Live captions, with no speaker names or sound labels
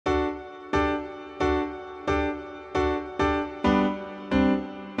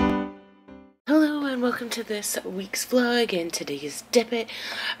and welcome to this week's vlog and today's dip it.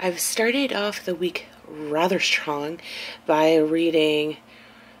 I've started off the week rather strong by reading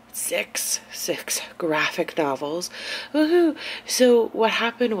six graphic novels. Woohoo! So what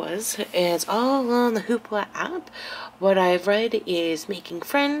happened was, it's all on the Hoopla app. What I've read is Making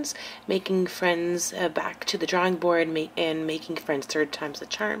Friends, Back to the Drawing Board, and Making Friends Third Time's the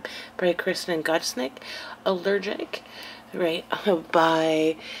Charm by Kristen and Selznick, Allergic, right,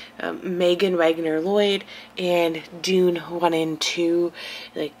 by Megan Wagner Lloyd, and Dune 1 and 2,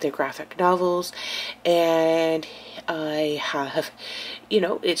 like the graphic novels. And I have,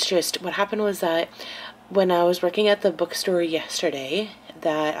 it's just, what happened was that when I was working at the bookstore yesterday,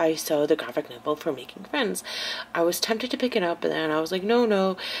 that I saw the graphic novel for Making Friends. I was tempted to pick it up, but then I was like,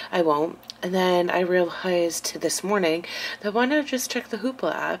 no, I won't. And then I realized this morning that why not just check the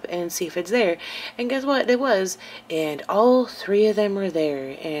Hoopla app and see if it's there. And guess what? It was. And all three of them were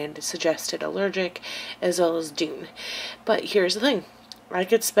there and suggested Allergic as well as Dune. But here's the thing. I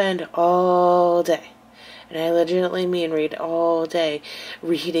could spend all day, and I legitimately mean read all day,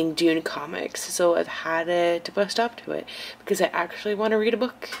 reading Dune comics. So I've had to put a stop to it because I actually want to read a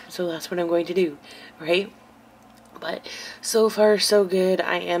book. So that's what I'm going to do, right? But so far so good.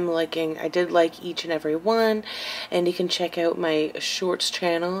 I did like each and every one, and you can check out my shorts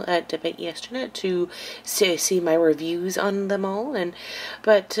channel at E.S.Jennette to see my reviews on them all.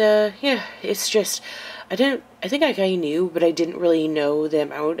 Yeah, it's just, I think I kind of knew, but I didn't really know the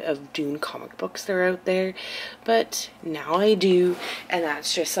amount of Dune comic books that are out there. But now I do, and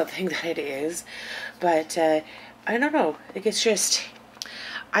that's just something that it is. But I don't know. It's just,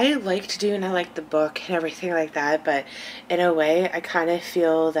 I liked Dune, I liked the book and everything like that, but in a way, I kind of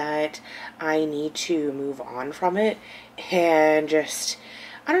feel that I need to move on from it and just,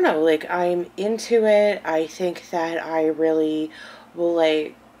 I don't know, I'm into it. I think that I really will,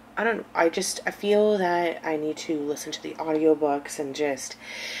 I feel that I need to listen to the audiobooks and just,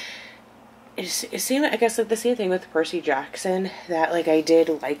 it seemed, I guess, the same thing with Percy Jackson, that, I did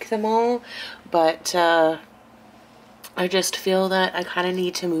like them all, but, I just feel that I kind of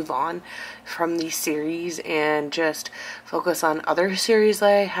need to move on from these series and just focus on other series that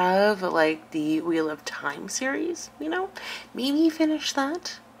I have, like the Wheel of Time series, maybe finish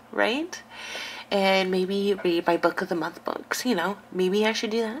that, right? And maybe read my Book of the Month books, maybe I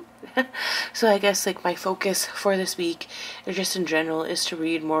should do that. So I guess, my focus for this week, or just in general, is to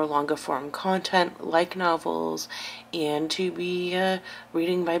read more longer form content, like novels, and to be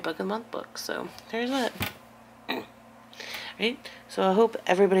reading my Book of the Month books. So there's that. Right? So I hope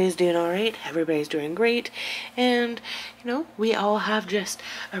everybody's doing alright, everybody's doing great, and, we all have just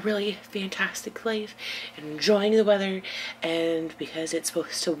a really fantastic life, enjoying the weather, and because it's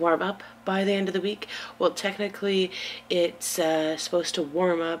supposed to warm up by the end of the week, well, technically, it's supposed to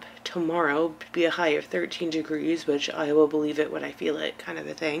warm up tomorrow, be a high of 13 degrees, which I will believe it when I feel it, kind of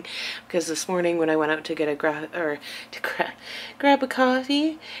a thing, because this morning when I went out to get grab a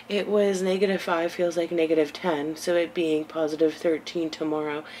coffee, it was -5, feels like -10, so it being positive 13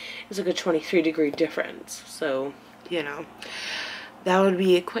 tomorrow is like a 23-degree difference. So, that would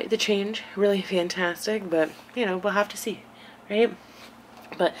be quite the change. Really fantastic, but, we'll have to see, right?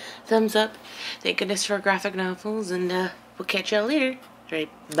 But thumbs up. Thank goodness for graphic novels, and we'll catch y'all later. Right,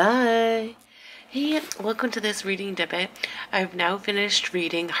 bye. Hey, welcome to this reading debate. I've now finished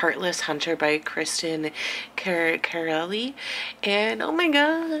reading Heartless Hunter by Kristen Ciccarelli, and oh my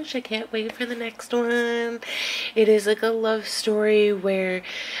gosh, I can't wait for the next one. It is like a love story where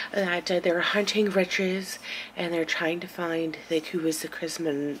they're hunting riches, and they're trying to find who is the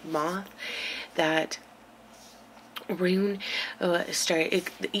Christmas moth that Rune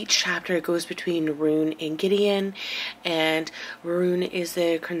each chapter goes between Rune and Gideon, and Rune is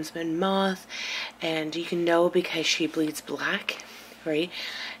the crimson moth, and you can know because she bleeds black, right?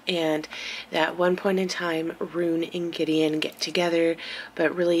 And at one point in time, Rune and Gideon get together,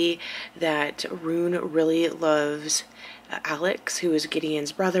 but really that Rune really loves Alex, who is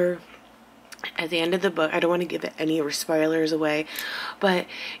Gideon's brother. At the end of the book, I don't want to give any spoilers away, but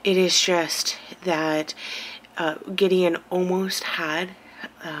it is just that Gideon almost had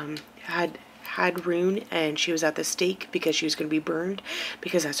Rune, and she was at the stake because she was going to be burned,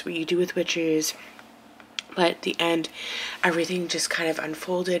 because that's what you do with witches. But at the end, everything just kind of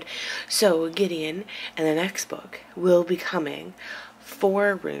unfolded. So Gideon, in the next book, will be coming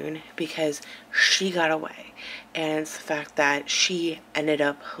for Rune because she got away, and it's the fact that she ended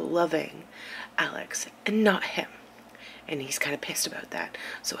up loving Alex and not him. And he's kind of pissed about that.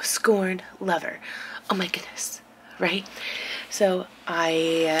 So a scorned lover. Oh my goodness, right? So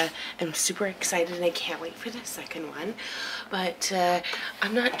I am super excited and I can't wait for the second one. But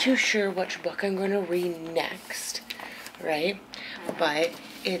I'm not too sure which book I'm going to read next, right? But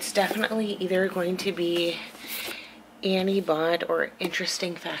it's definitely either going to be Annie Bot or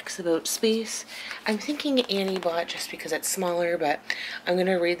Interesting Facts About Space. I'm thinking Annie Bot just because it's smaller, but I'm going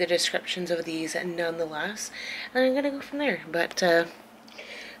to read the descriptions of these nonetheless, and I'm going to go from there. But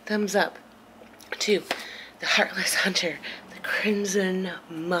thumbs up to The Heartless Hunter, The Crimson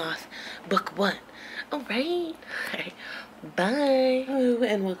Moth, Book 1. Alright. Bye. Hello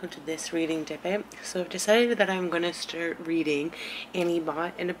and welcome to this reading dip. So I've decided that I'm going to start reading Annie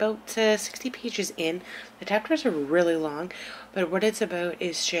Bot, and about 60 pages in. The chapters are really long, but what it's about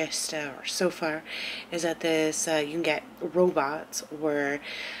is just, or so far, is that this, you can get robots or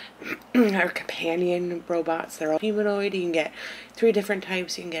our companion robots. They're all humanoid. You can get 3 different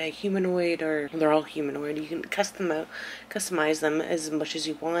types. You can get a humanoid, or they're all humanoid. You can customize them as much as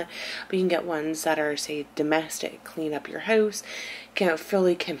you want, but you can get ones that are, say, domestic, clean up your house. You can have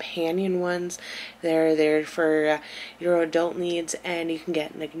fully companion ones. They're there for your adult needs, and you can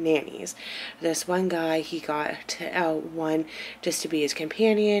get like nannies. This one guy, he got one just to be his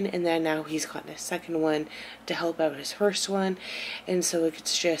companion, and then now he's got a second one to help out his first one. And so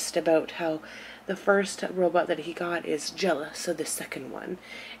it's just about how the first robot that he got is jealous of the second one,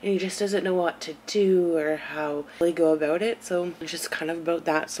 and he just doesn't know what to do or how to go about it. So it's just kind of about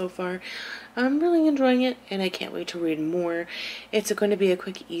that so far. I'm really enjoying it, and I can't wait to read more. It's going to be a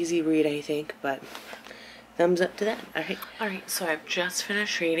quick, easy read, I think, but thumbs up to that. Alright, so I've just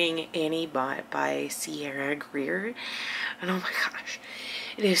finished reading Annie Bot by Greer, and oh my gosh,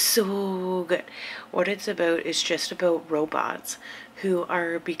 it is so good. What it's about is just about robots who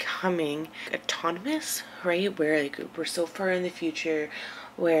are becoming autonomous, right? Where like we're so far in the future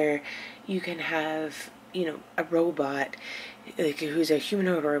where you can have, you know, a robot like who's a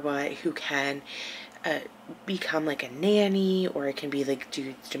humanoid robot who can become like a nanny, or it can be like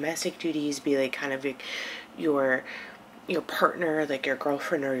do domestic duties, be like kind of like your partner, like your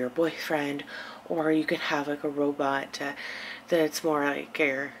girlfriend or your boyfriend, or you can have like a robot that's more like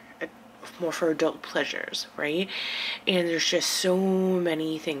more for adult pleasures, right? And there's just so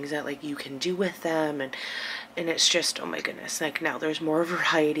many things that like you can do with them, and it's just, oh my goodness, like now there's more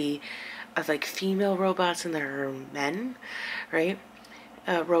variety of like female robots than there are men, right?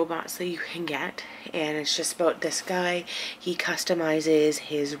 Robots that you can get, and it's just about this guy. He customizes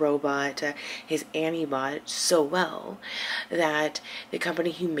his robot, his Annie Bot, so well that the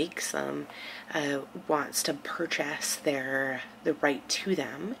company who makes them wants to purchase the right to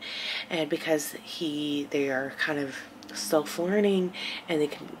them, and because they are kind of self-learning and they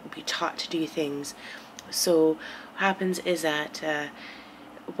can be taught to do things. So what happens is that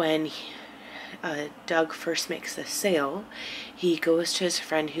when Doug first makes the sale, he goes to his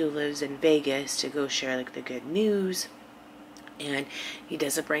friend who lives in Vegas to go share like the good news, and he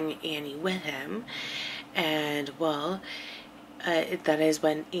doesn't bring Annie with him. And well, that is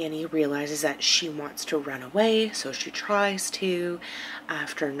when Annie realizes that she wants to run away, so she tries to,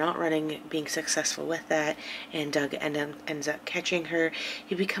 after not running, being successful with that, and Doug ends up catching her.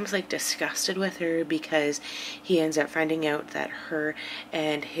 He becomes like disgusted with her because he ends up finding out that her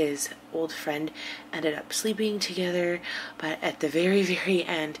and his old friend ended up sleeping together, but at the very, very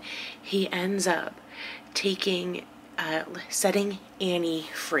end, he ends up setting Annie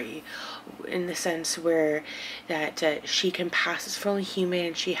free, in the sense where that she can pass as fully human,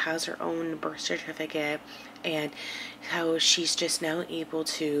 and she has her own birth certificate, and how she's just now able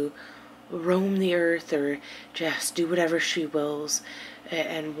to roam the earth or just do whatever she wills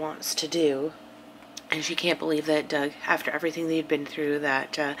and wants to do. And she can't believe that Doug, after everything they'd been through,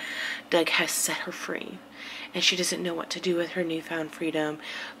 that Doug has set her free. And she doesn't know what to do with her newfound freedom,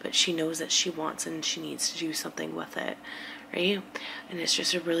 but she knows that she wants and she needs to do something with it, right? And it's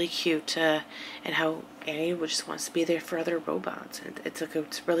just a really cute, and how Annie just wants to be there for other robots. And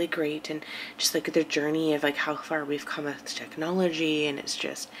it's really great, and just like their journey of like how far we've come with technology, and it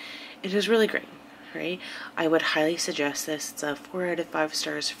is really great. Right? I would highly suggest this. It's a 4 out of 5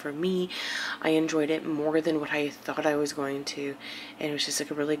 stars for me. I enjoyed it more than what I thought I was going to, and it was just like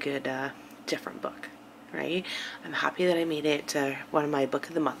a really good, different book, right? I'm happy that I made it one of my book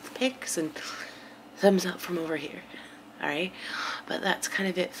of the month picks, and thumbs up from over here. Alright, but that's kind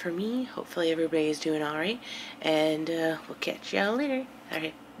of it for me. Hopefully everybody is doing alright, and we'll catch y'all later.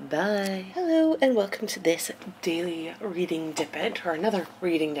 Alright, Bye. Hello and welcome to this daily reading dippet, or another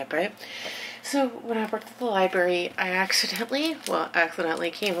reading dippet. So when I worked at the library, I accidentally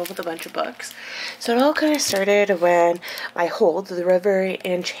came up with a bunch of books. So it all kind of started when my Hold, The River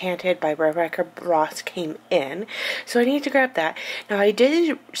Enchanted by Rebecca Ross came in. So I needed to grab that. Now I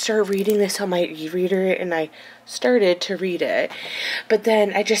did start reading this on my e-reader and I started to read it. But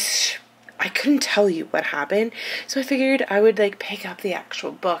then I couldn't tell you what happened, so I figured I would pick up the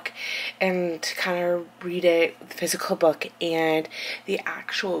actual book and kind of read it, the physical book and the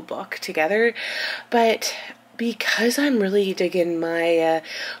actual book together. But because I'm really digging my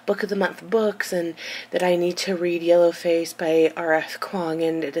Book of the Month books, and that I need to read Yellowface by R.F. Kuang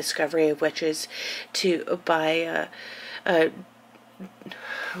and The Discovery of Witches by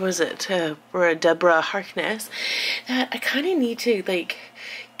Deborah Harkness, that I kind of need to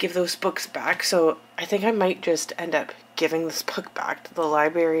give those books back. So I think I might just end up giving this book back to the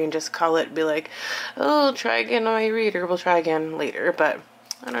library and just call it, be like, oh, I'll try again on my reader, we'll try again later. But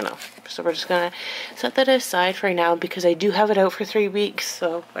I don't know, so we're just gonna set that aside for now because I do have it out for 3 weeks,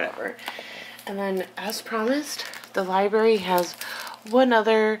 so whatever. And then, as promised, the library has one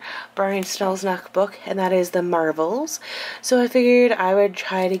other Brian Selznick book, and that is The Marvels. So I figured I would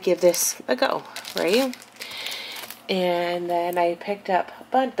try to give this a go, right? And then I picked up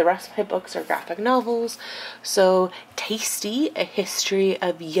the rest of my books are graphic novels. So Tasty, A History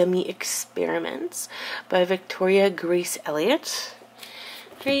of Yummy Experiments by Victoria Grace Elliott.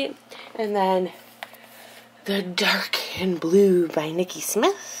 Great. And then The Dark and Blue by Niki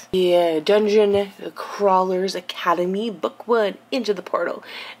Smith. The Dungeon Crawlers Academy, Book 1, Into the Portal.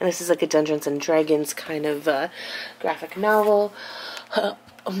 And this is like a Dungeons and Dragons kind of graphic novel.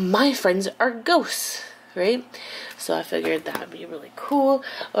 My Friends Are Ghosts, right? So I figured that would be really cool.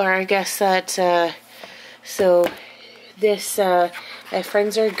 Or I guess that, this, My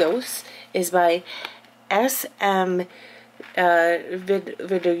Friends Are Ghosts is by S.M.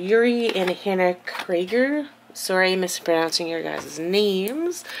 Vidaurri and Hannah Krieger. Sorry, mispronouncing your guys'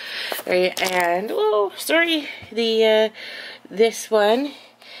 names. Right, and,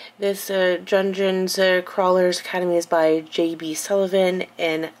 this Dungeons Crawlers Academy is by J.B. Sullivan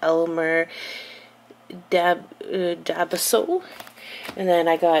and Elmer Damaso. And then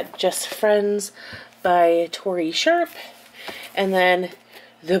I got Just Friends by Tori Sharp. And then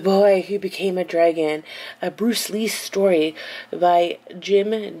The Boy Who Became a Dragon, a Bruce Lee story by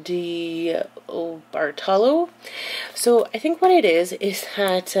Jim D. Bartolo. So I think what it is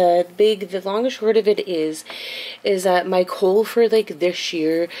that the long and short of it is that my goal for this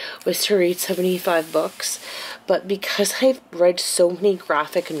year was to read 75 books. But because I've read so many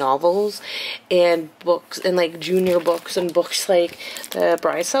graphic novels and books and junior books and books like the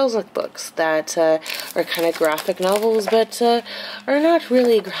Brian Selznick books that are kind of graphic novels but are not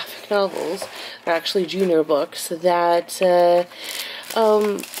really graphic novels, they're actually junior books, that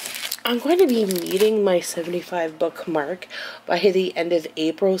I'm going to be meeting my 75 book mark by the end of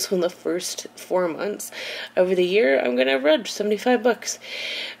April. So in the first 4 months of the year, I'm going to have read 75 books,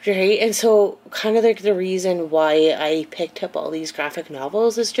 right? And so kind of the reason why I picked up all these graphic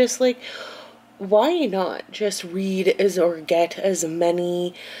novels is just why not just read or get as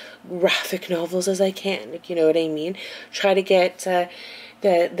many graphic novels as I can? You know what I mean? Try to get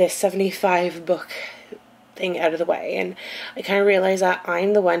the 75 book thing out of the way. And I kind of realized that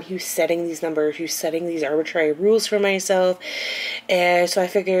I'm the one who's setting these numbers, who's setting these arbitrary rules for myself. And so I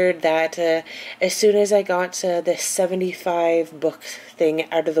figured that as soon as I got the 75 book thing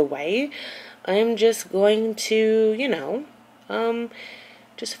out of the way, I'm just going to,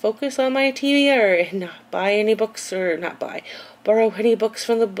 just focus on my TBR and not buy any books, or borrow any books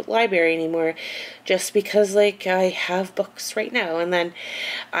from the library anymore, just because I have books right now. And then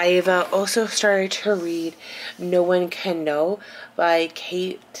I've also started to read No One Can Know by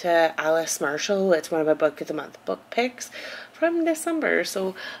Kate Alice Marshall. It's one of my Book of the Month book picks from December.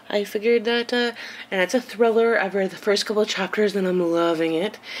 So I figured that, and it's a thriller. I've read the first couple chapters and I'm loving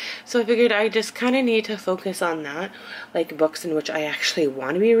it. So I figured I just kind of need to focus on that, books in which I actually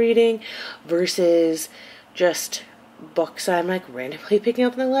want to be reading versus just books I'm randomly picking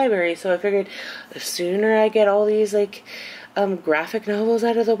up in the library. So I figured the sooner I get all these graphic novels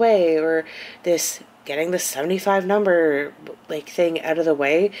out of the way, or getting the 75 number thing out of the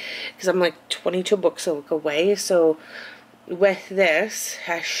way, because I'm 22 books away. So with this,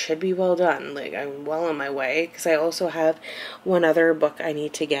 I should be well done. I'm well on my way, because I also have one other book I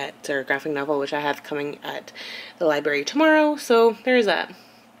need to get, or graphic novel, which I have coming at the library tomorrow. So there's that.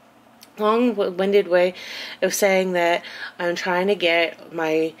 Long-winded way of saying that I'm trying to get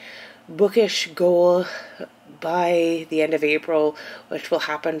my bookish goal by the end of April, which will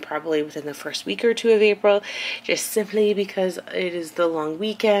happen probably within the first week or two of April, just simply because it is the long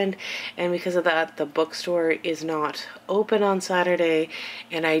weekend, and because of that, the bookstore is not open on Saturday,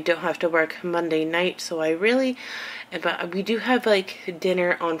 and I don't have to work Monday night, so but we do have like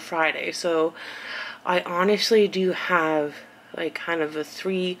dinner on Friday, so I honestly do have like kind of a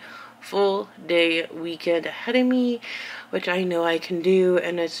 3 full day weekend ahead of me, which I know I can do,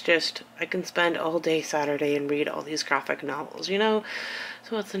 and it's just, I can spend all day Saturday and read all these graphic novels, you know,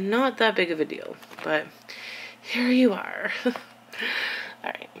 so it's not that big of a deal, but here you are.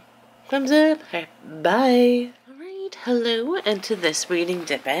 Alright, thumbs up, okay, bye. Alright, hello, and to this reading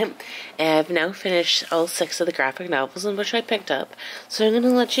dip it. I've now finished all 6 of the graphic novels in which I picked up, so I'm going to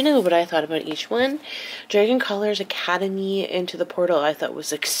let you know what I thought about each one. Dragon Caller's Academy Into the Portal I thought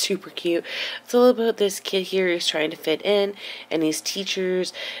was like super cute. It's all about this kid here who's trying to fit in, and these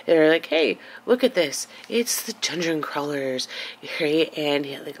teachers that are like, hey, look at this, it's the dungeon crawlers, right? And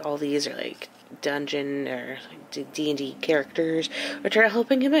yeah, like all these are like dungeon or like D&D characters which are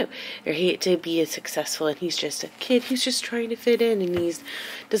helping him out, or to be successful, and he's just a kid who's just trying to fit in, and he's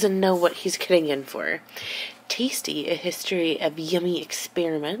doesn't know what he's getting in for. Tasty, A History of Yummy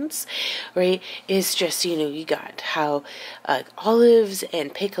Experiments, right, is just, you know, you got how olives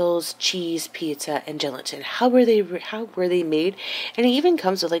and pickles, cheese, pizza, and gelatin, how were they made, and it even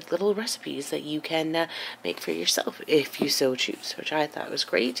comes with like little recipes that you can make for yourself if you so choose, which I thought was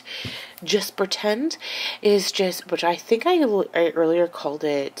great. Just Pretend is just, which I think I earlier called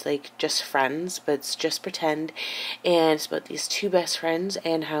it like Just Friends, but it's Just Pretend, and it's about these 2 best friends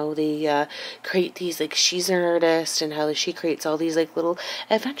and how they create these, like, she's an artist, and how she creates all these like little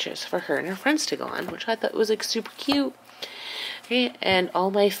adventures for her and her friends to go on, which I thought was like super cute. Okay, and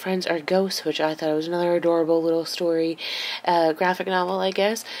All My Friends Are Ghosts, which I thought was another adorable little story, graphic novel, I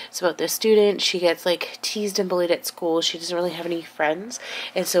guess. It's about this student. She gets like teased and bullied at school. She doesn't really have any friends,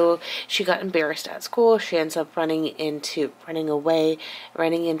 and so she got embarrassed at school. She ends up running into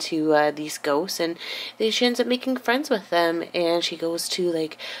these ghosts, and she ends up making friends with them, and she goes to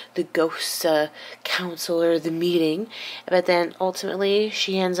like the ghost council or the meeting, but then ultimately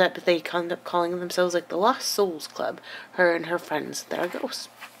they end up calling themselves like the Lost Souls Club, her and her friends that are ghosts.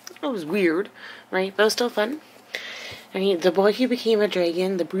 It was weird, right? But it was still fun. I mean, The Boy Who Became a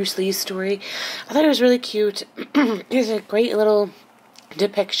Dragon, the Bruce Lee story, I thought it was really cute. It's a great little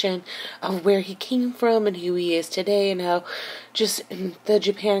depiction of where he came from and who he is today, and how just the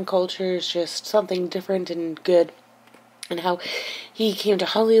Japan culture is just something different and good, and how he came to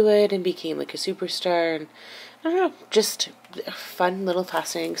Hollywood and became like a superstar, and I don't know, just a fun little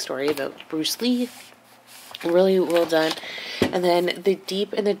fascinating story about Bruce Lee. Really well done. And then The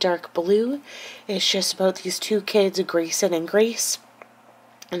Deep and the Dark Blue is just about these 2 kids, Grayson and Grace,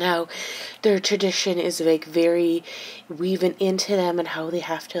 and how their tradition is like very weaving into them, and how they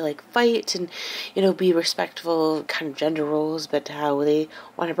have to like fight and, you know, be respectful kind of gender roles, but how they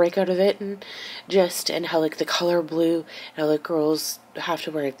want to break out of it, and how like the color blue, and how the girls have to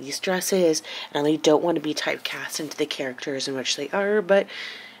wear these dresses, and they don't want to be typecast into the characters in which they are, but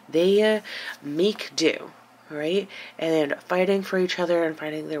they make do. Right, and fighting for each other and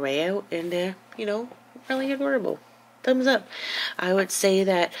fighting their way out, and you know, really adorable. Thumbs up. I would say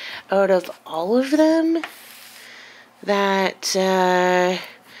that out of all of them, that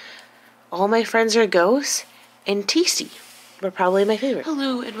All My Friends Are Ghosts and Tasty were probably my favorite.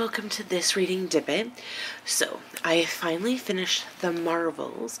 Hello and welcome to this reading dip-it. So, I finally finished The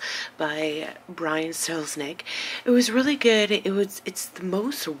Marvels by Brian Selznick. It was really good. It's the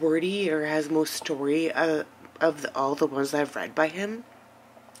most wordy, or has most story of all the ones that I've read by him,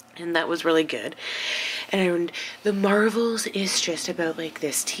 and that was really good. And The Marvels is just about like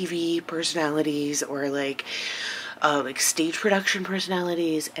this TV personalities, or like stage production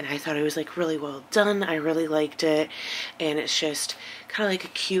personalities, and I thought it was like really well done. I really liked it, and it's just kind of like a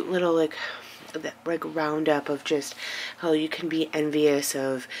cute little like roundup of just how you can be envious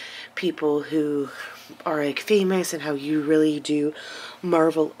of people who are like famous, and how you really do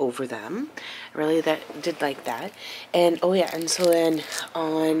marvel over them. I really did like that. And oh yeah, and so then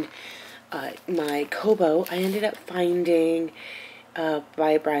on my Kobo, I ended up finding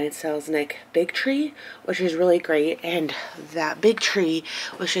by Brian Selznick, Big Tree, which is really great. And that big tree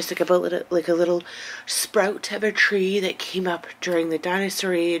was just like a little sprout of a tree that came up during the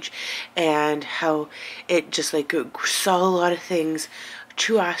dinosaur age, and how it just like saw a lot of things.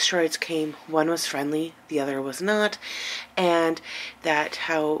 2 asteroids came, one was friendly, the other was not, and that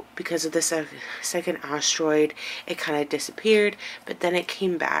how because of the second asteroid it kind of disappeared, but then it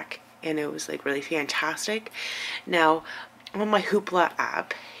came back, and it was like really fantastic. Now, on my Hoopla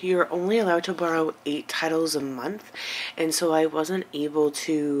app, you're only allowed to borrow 8 titles a month, and so I wasn't able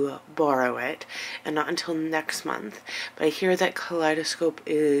to borrow it, and not until next month. But I hear that Kaleidoscope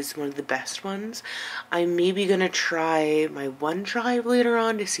is one of the best ones. I'm maybe gonna try my OneDrive later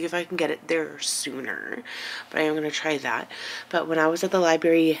on to see if I can get it there sooner, but I am gonna try that. But when I was at the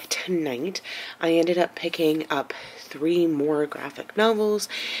library tonight, I ended up picking up 3 more graphic novels,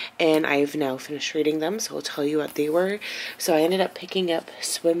 and I've now finished reading them, so I'll tell you what they were. So I ended up picking up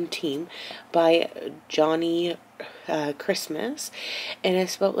Swim Team by Johnnie Christmas, and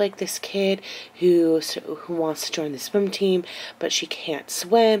it's about like this kid who wants to join the swim team, but she can't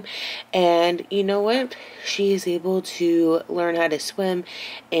swim, and you know what, she is able to learn how to swim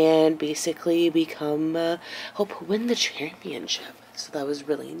and basically become help win the championship. So that was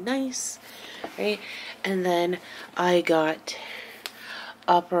really nice, right? And then I got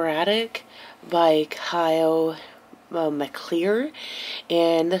Operatic by Kyo Maclear,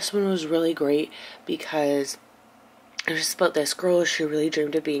 and this one was really great because it was just about this girl. She really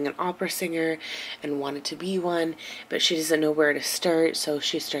dreamed of being an opera singer and wanted to be one, but she doesn't know where to start, so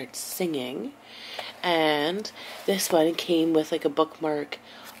she starts singing. And this one came with like a bookmark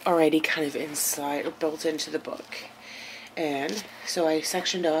already kind of inside or built into the book. And so I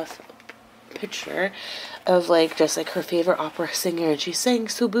sectioned off a picture of like just like her favorite opera singer, and she sang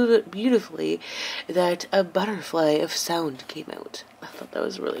so beautifully that a butterfly of sound came out. I thought that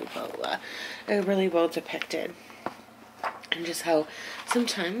was really well depicted. And just how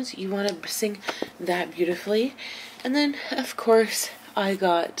sometimes you want to sing that beautifully. And then, of course, I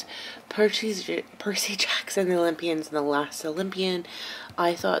got Percy Jackson, the Olympians, and the Last Olympian.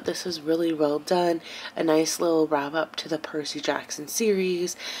 I thought this was really well done. A nice little wrap up to the Percy Jackson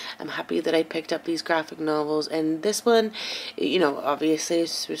series. I'm happy that I picked up these graphic novels. And this one, you know, obviously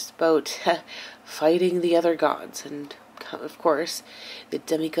it's just about fighting the other gods. And, of course, the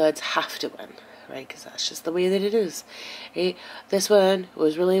demigods have to win. Right, because that's just the way that it is, right? This one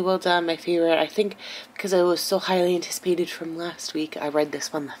was really well done, my favorite. I think because it was so highly anticipated from last week, I read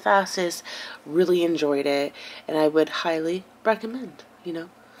this one the fastest, really enjoyed it, and I would highly recommend, you know.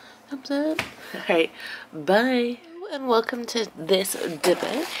 Thumbs up. Alright, bye. And welcome to this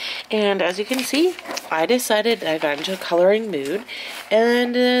debate. And as you can see, I decided I got into a coloring mood,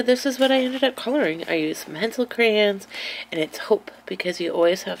 and this is what I ended up coloring. I used some pencil crayons, and it's hope, because you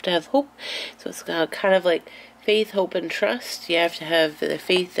always have to have hope. So it's kind of like faith, hope, and trust. You have to have the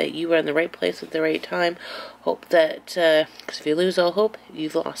faith that you are in the right place at the right time. Hope that, because if you lose all hope,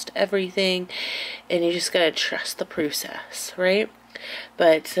 you've lost everything, and you just gotta trust the process, right?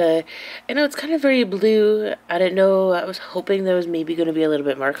 But I know it's kind of very blue. I didn't know, I was hoping that was maybe going to be a little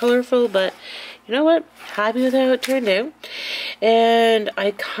bit more colorful, but you know what? Happy with how it turned out. And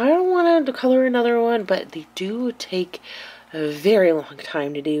I kind of wanted to color another one, but they do take a very long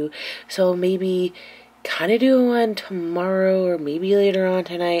time to do. So maybe kind of do one tomorrow or maybe later on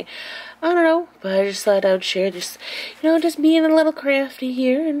tonight. I don't know, but I just thought I would share just, you know, just being a little crafty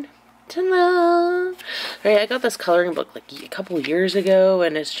here. And ta-da! Right, I got this coloring book like a couple years ago,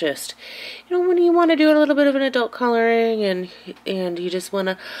 and it's just, you know, when you want to do a little bit of an adult coloring and you just want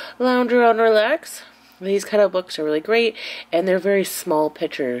to lounge around and relax, these kind of books are really great, and they're very small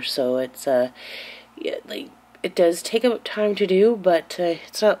pictures, so it's yeah, like it does take up time to do, but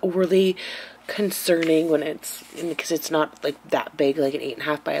it's not overly concerning when it's, because it's not like that big, like an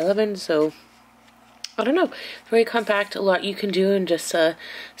 8.5 by 11, so I don't know, very compact, a lot you can do in just a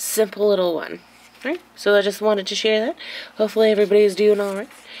simple little one, right? So I just wanted to share that. Hopefully everybody's doing alright,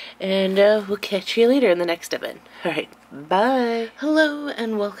 and we'll catch you later in the next dip-in. Alright, bye! Hello,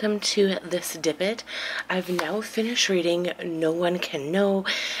 and welcome to this dip-it. I've now finished reading No One Can Know,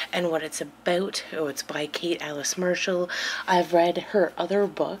 and what it's about. Oh, it's by Kate Alice Marshall. I've read her other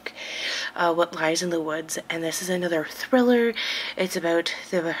book, What Lies in the Woods, and this is another thriller. It's about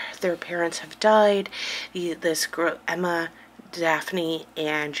their parents have died. This girl, Emma, Daphne,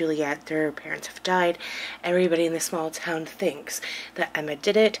 and Juliet, their parents have died. Everybody in the small town thinks that Emma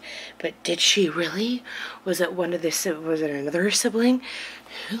did it, but did she really? Was it another sibling?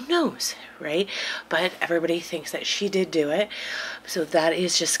 Who knows, right? But everybody thinks that she did do it. So that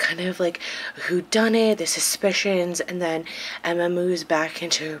is just kind of like who done it, the suspicions, and then Emma moves back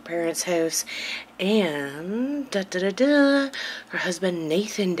into her parents' house, and her husband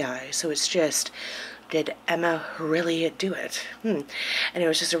Nathan dies. So it's just, did Emma really do it? And it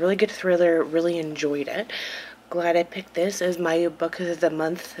was just a really good thriller, really enjoyed it. Glad I picked this as my book of the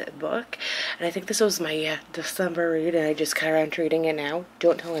month book. And I think this was my December read, and I just got around to reading it now.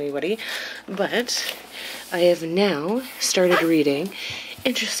 Don't tell anybody. But I have now started reading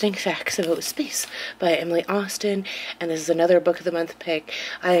Interesting Facts About Space by Emily Austin, and this is another Book of the Month pick.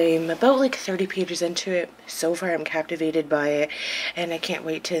 I'm about like 30 pages into it. So far I'm captivated by it, and I can't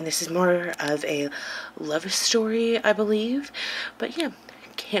wait to, and this is more of a love story, I believe. But yeah,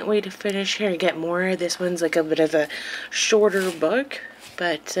 can't wait to finish here and get more. This one's like a bit of a shorter book,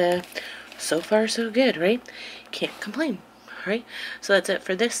 but so far so good, right? Can't complain. Alright, so that's it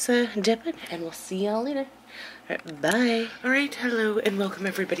for this dip it, and we'll see y'all later. Bye. Alright, hello and welcome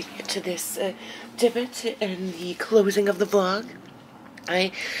everybody to this dip it and the closing of the vlog.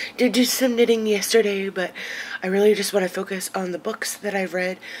 I did do some knitting yesterday, but I really just want to focus on the books that I've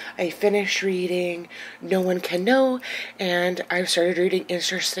read. I finished reading No One Can Know, and I've started reading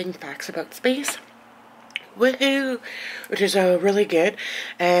Interesting Facts About Space. Woohoo! Which is really good,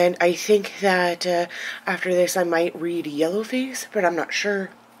 and I think that after this I might read Yellowface, but I'm not sure.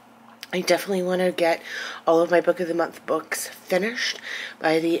 I definitely want to get all of my Book of the Month books finished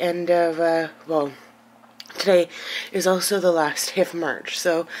by the end of, well, today is also the last day of March,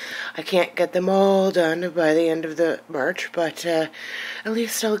 so I can't get them all done by the end of the March, but at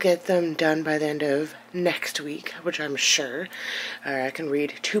least I'll get them done by the end of next week, which I'm sure. I can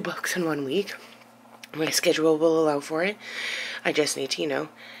read 2 books in 1 week. My schedule will allow for it. I just need to, you know,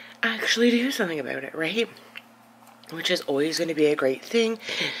 actually do something about it, right? Which is always going to be a great thing.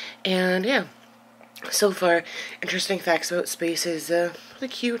 And yeah, so far, Interesting Facts About Space is really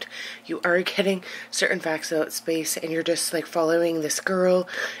cute. You are getting certain facts about space, and you're just like following this girl,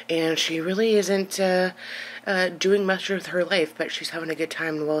 and she really isn't doing much with her life, but she's having a good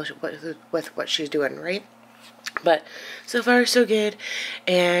time with what she's doing, right? But so far so good,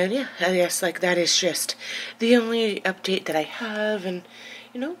 and yeah, I guess like that is just the only update that I have, and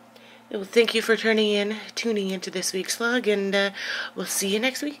you know, well, thank you for tuning into this week's vlog, and we'll see you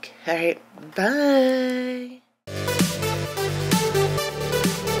next week. Alright, bye!